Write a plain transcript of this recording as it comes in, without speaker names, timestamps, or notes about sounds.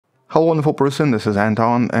Hello wonderful person, this is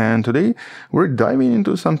Anton, and today we're diving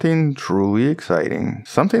into something truly exciting.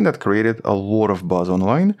 Something that created a lot of buzz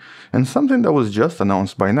online, and something that was just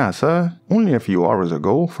announced by NASA only a few hours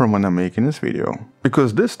ago from when I'm making this video.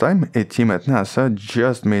 Because this time, a team at NASA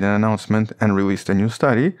just made an announcement and released a new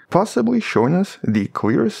study, possibly showing us the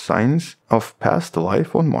clear signs of past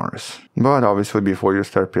life on Mars. But obviously before you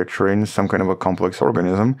start picturing some kind of a complex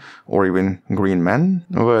organism, or even green man,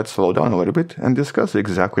 let's slow down a little bit and discuss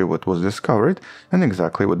exactly what was discovered and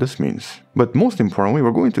exactly what this means. But most importantly,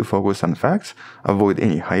 we're going to focus on facts, avoid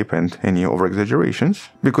any hype and any over-exaggerations,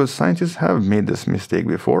 because scientists have made this mistake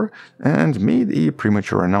before and made a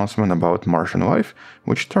premature announcement about Martian life,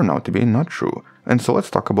 which turned out to be not true. And so let's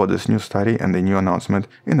talk about this new study and the new announcement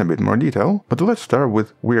in a bit more detail, but let's start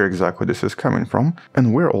with where exactly this is coming from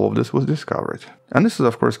and where all of this was discovered. And this is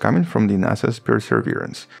of course coming from the NASA's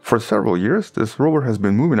Perseverance. For several years, this rover has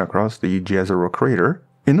been moving across the Cheyava crater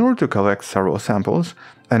in order to collect several samples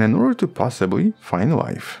and in order to possibly find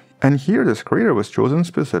life. And here this crater was chosen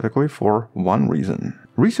specifically for one reason.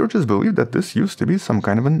 Researchers believe that this used to be some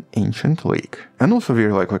kind of an ancient lake, and also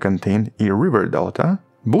very likely contained a river delta,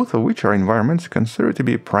 both of which are environments considered to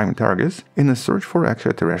be prime targets in a search for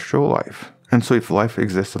extraterrestrial life. And so if life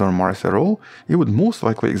existed on Mars at all, it would most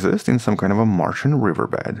likely exist in some kind of a Martian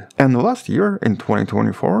riverbed. And last year, in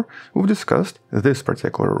 2024, we've discussed this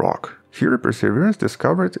particular rock. Here Perseverance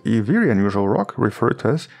discovered a very unusual rock referred to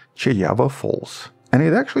as Cheyava Falls. And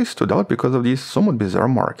it actually stood out because of these somewhat bizarre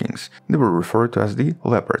markings. They were referred to as the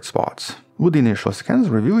leopard spots, with the initial scans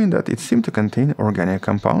revealing that it seemed to contain organic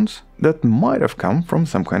compounds that might have come from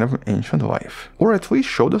some kind of ancient life, or at least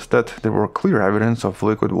showed us that there were clear evidence of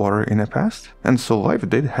liquid water in the past, and so life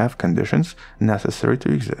did have conditions necessary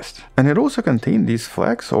to exist. And it also contained these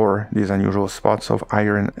flecks, or these unusual spots of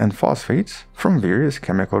iron and phosphates, from various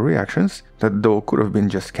chemical reactions that, though could have been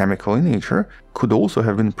just chemical in nature, could also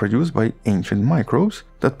have been produced by ancient microbes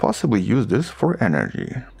that possibly used this for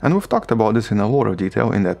energy. And we've talked about this in a lot of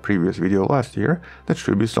detail in that previous video last year that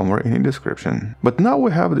should be somewhere in the description. But now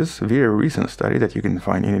we have this very recent study that you can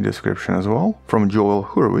find in the description as well, from Joel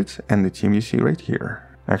Hurwitz and the team you see right here.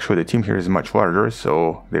 Actually, the team here is much larger,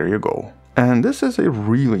 so there you go. And this is a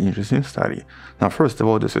really interesting study. Now, first of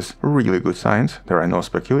all, this is really good science. There are no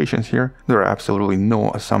speculations here. There are absolutely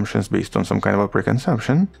no assumptions based on some kind of a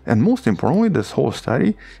preconception. And most importantly, this whole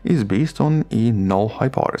study is based on a null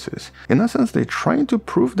hypothesis. In essence, they're trying to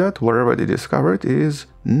prove that whatever they discovered is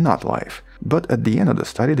not life. But at the end of the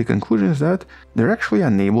study, the conclusion is that they're actually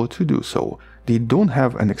unable to do so. They don't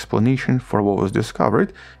have an explanation for what was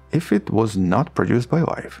discovered if it was not produced by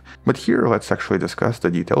life. But here let's actually discuss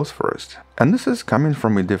the details first. And this is coming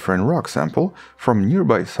from a different rock sample from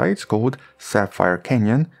nearby sites called Sapphire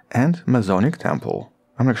Canyon and Masonic Temple.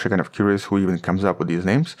 I'm actually kind of curious who even comes up with these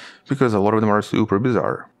names, because a lot of them are super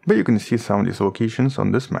bizarre. But you can see some of these locations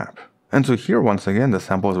on this map. And so here once again the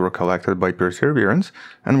samples were collected by Perseverance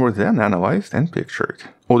and were then analyzed and pictured.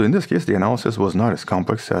 Although in this case the analysis was not as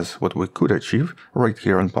complex as what we could achieve right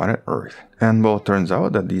here on planet Earth. And well, it turns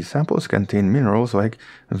out that these samples contain minerals like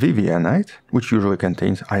vivianite, which usually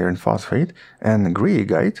contains iron phosphate, and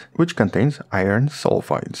greigite, which contains iron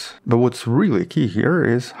sulfides. But what's really key here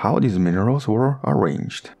is how these minerals were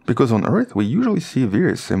arranged. Because on Earth we usually see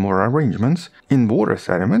very similar arrangements in water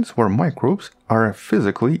sediments where microbes are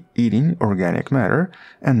physically eating organic matter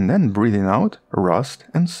and then breathing out rust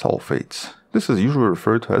and sulfates. This is usually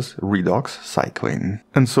referred to as redox cycling.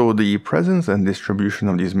 And so the presence and distribution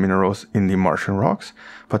of these minerals in the Martian rocks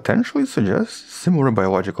potentially suggests similar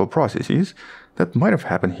biological processes that might have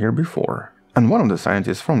happened here before. And one of the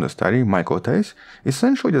scientists from the study, Michael Theis,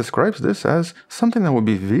 essentially describes this as something that would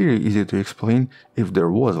be very easy to explain if there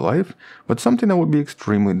was life, but something that would be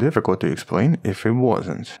extremely difficult to explain if it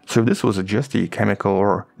wasn't. So if this was just the chemical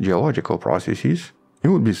or geological processes, it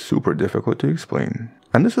would be super difficult to explain.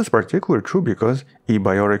 And this is particularly true because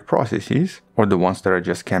abiotic processes, or the ones that are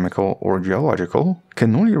just chemical or geological,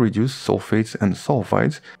 can only reduce sulfates and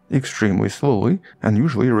sulfides extremely slowly and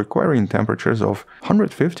usually requiring temperatures of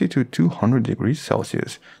 150 to 200 degrees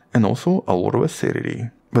Celsius, and also a lot of acidity.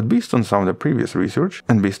 But based on some of the previous research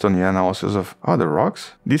and based on the analysis of other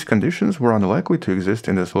rocks, these conditions were unlikely to exist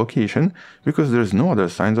in this location because there's no other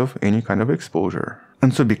signs of any kind of exposure.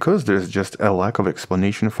 And so because there's just a lack of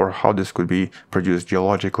explanation for how this could be produced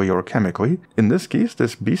geologically or chemically, in this case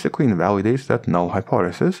this basically invalidates that null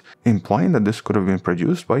hypothesis, implying that this could have been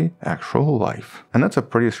produced by actual life. And that's a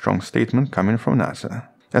pretty strong statement coming from NASA.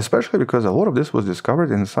 Especially because a lot of this was discovered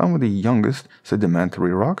in some of the youngest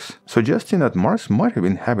sedimentary rocks, suggesting that Mars might have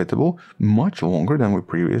been habitable much longer than we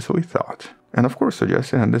previously thought. and of course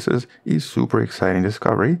suggesting that this is a super exciting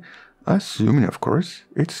discovery, assuming of course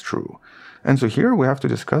it's true. And so here we have to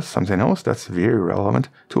discuss something else that's very relevant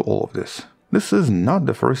to all of this. This is not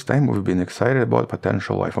the first time we've been excited about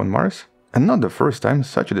potential life on Mars, and not the first time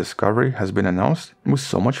such a discovery has been announced with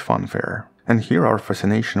so much fanfare. And here our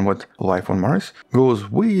fascination with life on Mars goes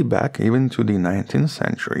way back even to the 19th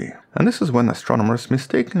century. And this is when astronomers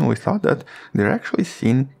mistakenly thought that they're actually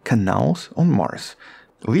seeing canals on Mars,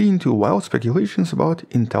 leading to wild speculations about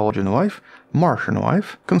intelligent life, Martian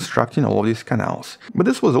life, constructing all of these canals. But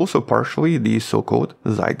this was also partially the so-called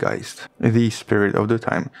zeitgeist, the spirit of the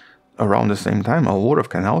time. Around the same time, a lot of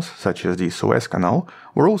canals, such as the Suez Canal,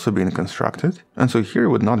 were also being constructed, and so here it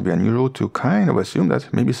would not be unusual to kind of assume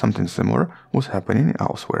that maybe something similar was happening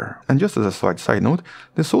elsewhere. And just as a slight side note,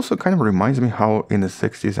 this also kind of reminds me how in the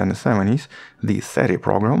 60s and the 70s, the SETI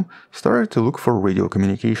program started to look for radio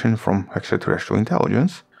communication from extraterrestrial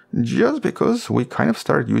intelligence, just because we kind of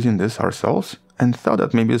started using this ourselves and thought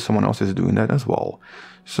that maybe someone else is doing that as well.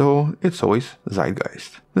 So it's always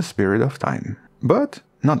zeitgeist, the spirit of time. But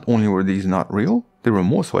not only were these not real, they were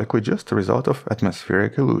most likely just a result of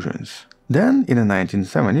atmospheric illusions. Then, in the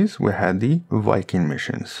 1970s, we had the Viking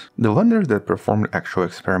missions, the landers that performed actual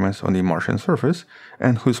experiments on the Martian surface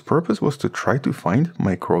and whose purpose was to try to find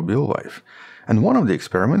microbial life. And one of the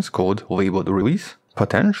experiments, called Labeled Release,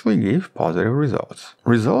 potentially gave positive results.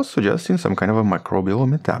 Results suggesting some kind of a microbial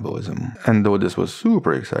metabolism. And though this was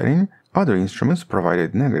super exciting, other instruments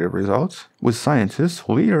provided negative results, with scientists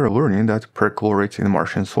later learning that perchlorates in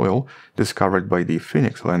Martian soil, discovered by the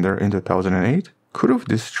Phoenix lander in 2008, could have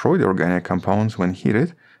destroyed organic compounds when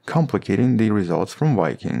heated, complicating the results from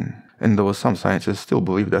Viking. And though some scientists still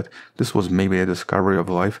believe that this was maybe a discovery of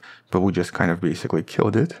life, but we just kind of basically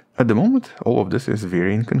killed it, at the moment all of this is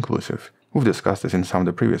very inconclusive. We've discussed this in some of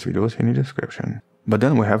the previous videos in the description. But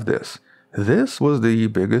then we have this. This was the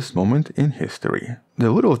biggest moment in history.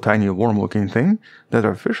 The little tiny worm-looking thing that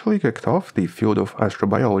officially kicked off the field of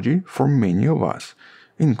astrobiology for many of us,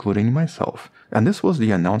 including myself. And this was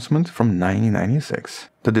the announcement from 1996.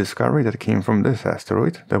 The discovery that came from this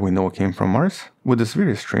asteroid that we know came from Mars, with this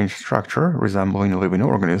very strange structure resembling a living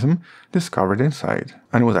organism discovered inside.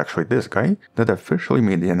 And it was actually this guy that officially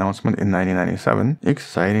made the announcement in 1997,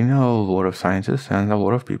 exciting a lot of scientists and a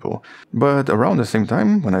lot of people. But around the same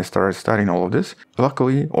time, when I started studying all of this,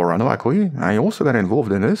 luckily or unluckily, I also got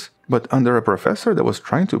involved in this, but under a professor that was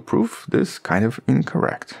trying to prove this kind of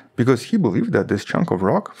incorrect. Because he believed that this chunk of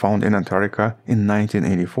rock found in Antarctica in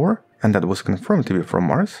 1984, and that was confirmed to be from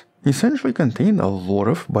Mars, essentially contained a lot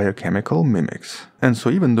of biochemical mimics. And so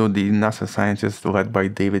even though the NASA scientists led by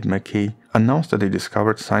David McKay announced that they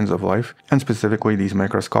discovered signs of life, and specifically these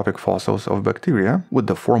microscopic fossils of bacteria, with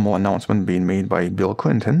the formal announcement being made by Bill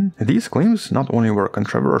Clinton, these claims not only were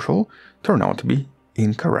controversial, turned out to be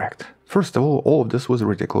incorrect. First of all of this was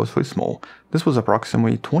ridiculously small. This was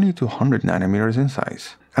approximately 20 to 100 nanometers in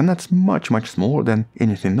size. And that's much smaller than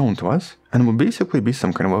anything known to us, and would basically be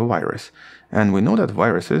some kind of a virus. And we know that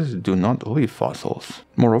viruses do not leave fossils.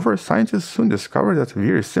 Moreover, scientists soon discovered that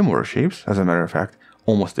very similar shapes, as a matter of fact,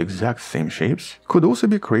 almost exact same shapes, could also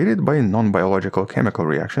be created by non-biological chemical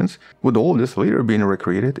reactions, with all of this later being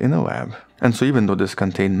recreated in a lab. And so even though this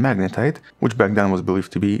contained magnetite, which back then was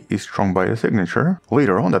believed to be a strong biosignature,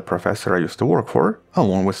 later on that professor I used to work for,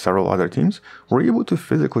 along with several other teams, were able to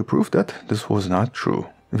physically prove that this was not true.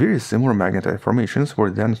 Very similar magnetite formations were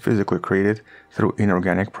then physically created through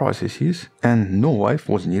inorganic processes, and no life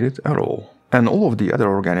was needed at all. And all of the other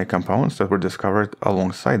organic compounds that were discovered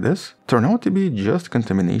alongside this turned out to be just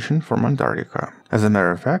contamination from Antarctica. As a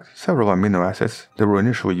matter of fact, several amino acids that were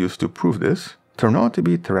initially used to prove this turned out to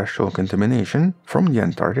be terrestrial contamination from the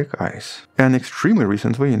Antarctic ice. And extremely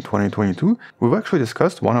recently, in 2022, we've actually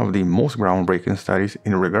discussed one of the most groundbreaking studies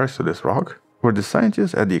in regards to this rock, where the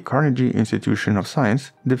scientists at the Carnegie Institution of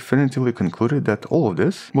Science definitively concluded that all of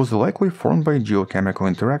this was likely formed by geochemical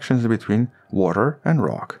interactions between water and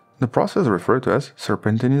rock. The process is referred to as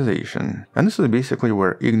serpentinization, and this is basically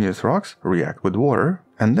where igneous rocks react with water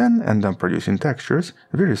and then end up producing textures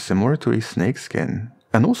very similar to a snake's skin,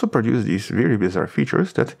 and also produce these very bizarre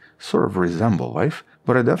features that sort of resemble life,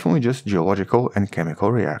 but are definitely just geological and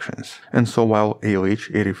chemical reactions. And so while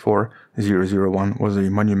ALH 84001 was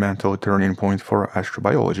a monumental turning point for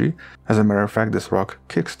astrobiology, as a matter of fact this rock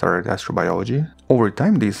kickstarted astrobiology, over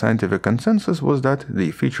time the scientific consensus was that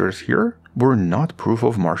the features here were not proof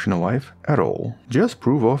of Martian life at all, just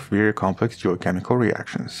proof of very complex geochemical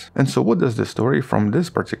reactions. And so what does the story from this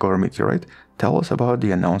particular meteorite tell us about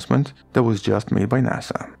the announcement that was just made by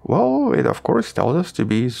NASA? Well, it of course tells us to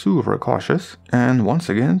be super cautious and once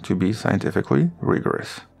again to be scientifically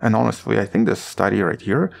rigorous. And honestly, I think this study right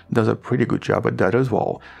here does a pretty good job at that as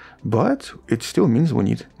well. But it still means we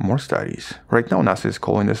need more studies. Right now, NASA is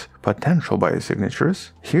calling this potential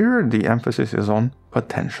biosignatures. Here, the emphasis is on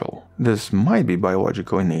potential. This might be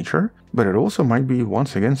biological in nature, but it also might be,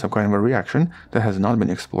 once again, some kind of a reaction that has not been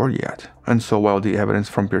explored yet. And so while the evidence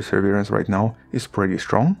from Perseverance right now is pretty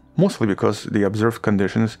strong, mostly because the observed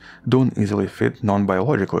conditions don't easily fit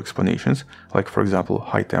non-biological explanations, like for example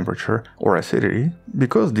high temperature or acidity,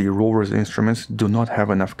 because the rover's instruments do not have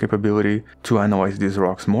enough capability to analyze these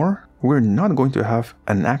rocks more, we're not going to have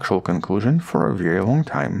an actual conclusion for a very long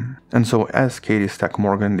time. And so, as Katie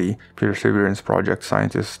Stack-Morgan, the Perseverance Project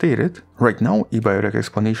scientist, stated, right now abiotic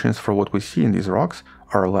explanations for what we see in these rocks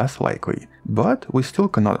are less likely, but we still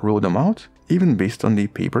cannot rule them out, even based on the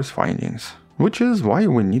paper's findings. Which is why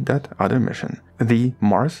we need that other mission, the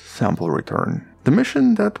Mars Sample Return. The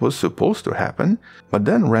mission that was supposed to happen, but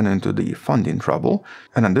then ran into the funding trouble,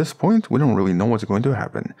 and at this point we don't really know what's going to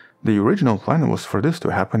happen. The original plan was for this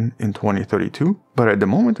to happen in 2032, but at the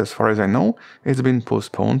moment, as far as I know, it's been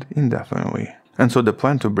postponed indefinitely. And so the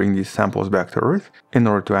plan to bring these samples back to Earth, in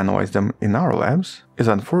order to analyze them in our labs, is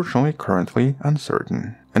unfortunately currently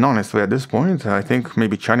uncertain. And honestly, at this point, I think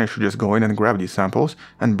maybe China should just go in and grab these samples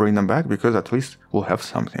and bring them back, because at least we'll have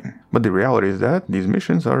something. But the reality is that these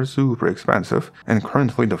missions are super expensive, and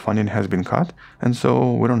currently the funding has been cut, and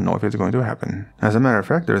so we don't know if it's going to happen. As a matter of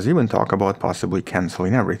fact, there's even talk about possibly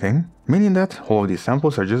canceling everything, meaning that all of these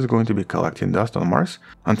samples are just going to be collecting dust on Mars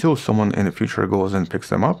until someone in the future goes and picks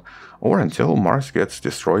them up, or until Mars gets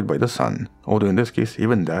destroyed by the sun, although in this case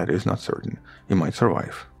even that is not certain. It might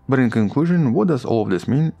survive. But in conclusion, what does all of this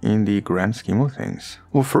mean in the grand scheme of things?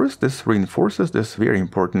 Well, first, this reinforces this very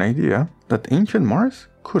important idea that ancient Mars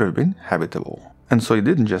could have been habitable. And so it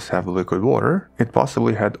didn't just have liquid water, it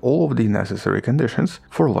possibly had all of the necessary conditions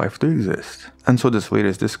for life to exist. And so this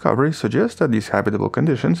latest discovery suggests that these habitable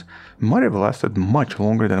conditions might have lasted much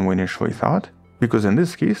longer than we initially thought, because in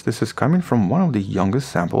this case this is coming from one of the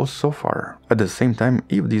youngest samples so far. At the same time,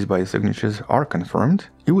 if these biosignatures are confirmed,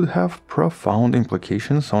 it would have profound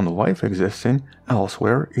implications on life existing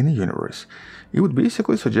elsewhere in the universe. It would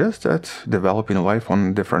basically suggest that developing life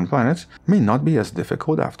on different planets may not be as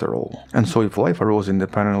difficult after all. And so if life arose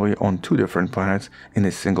independently on two different planets in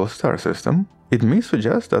a single star system, it may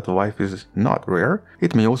suggest that life is not rare.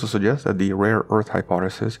 It may also suggest that the rare Earth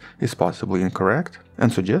hypothesis is possibly incorrect,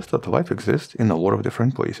 and suggest that life exists in a lot of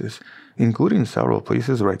different places, including several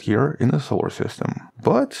places right here in the solar system.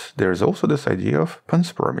 But there's also this idea of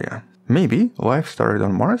panspermia. Maybe life started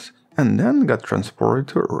on Mars and then got transported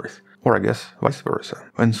to Earth, or I guess vice versa.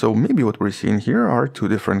 And so maybe what we're seeing here are two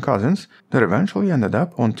different cousins that eventually ended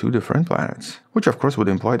up on two different planets, which of course would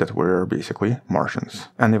imply that we're basically Martians.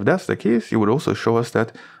 And if that's the case, it would also show us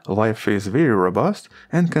that life is very robust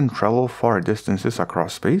and can travel far distances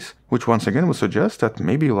across space, which once again would suggest that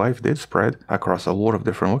maybe life did spread across a lot of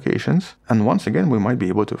different locations, and once again we might be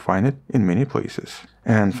able to find it in many places.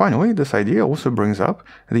 And finally, this idea also brings up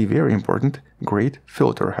the very important Great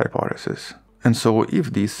Filter hypothesis. And so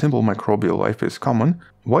if the simple microbial life is common,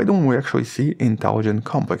 why don't we actually see intelligent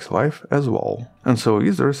complex life as well? And so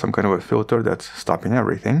is there some kind of a filter that's stopping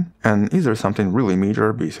everything? And is there something really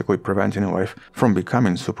major basically preventing life from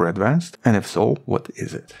becoming super advanced? And if so, what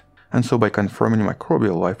is it? And so by confirming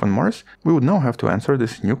microbial life on Mars, we would now have to answer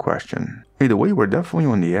this new question. Either way, we're definitely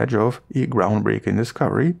on the edge of a groundbreaking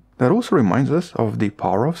discovery that also reminds us of the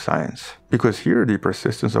power of science. Because here, the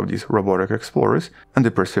persistence of these robotic explorers and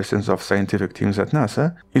the persistence of scientific teams at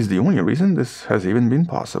NASA is the only reason this has even been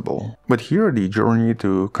possible. But here, the journey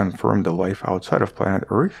to confirm the life outside of planet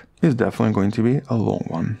Earth is definitely going to be a long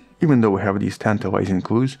one. Even though we have these tantalizing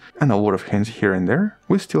clues and a lot of hints here and there,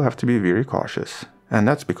 we still have to be very cautious. And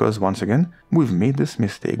that's because, once again, we've made this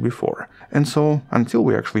mistake before. And so, until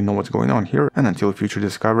we actually know what's going on here, and until future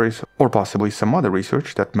discoveries, or possibly some other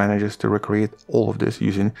research that manages to recreate all of this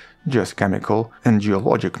using just chemical and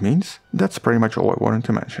geologic means, that's pretty much all I wanted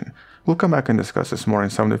to mention. We'll come back and discuss this more in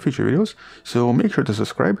some of the future videos, so make sure to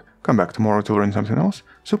subscribe, come back tomorrow to learn something else,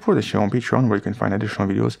 support the show on Patreon where you can find additional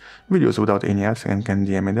videos without any ads and can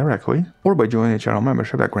DM me directly, or by joining the channel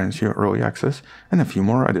membership that grants you early access and a few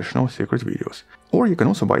more additional secret videos. Or you can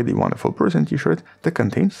also buy the Wonderful Person t-shirt that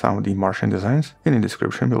contains some of the Martian designs in the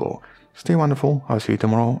description below. Stay wonderful, I'll see you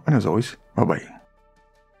tomorrow, and as always, bye bye.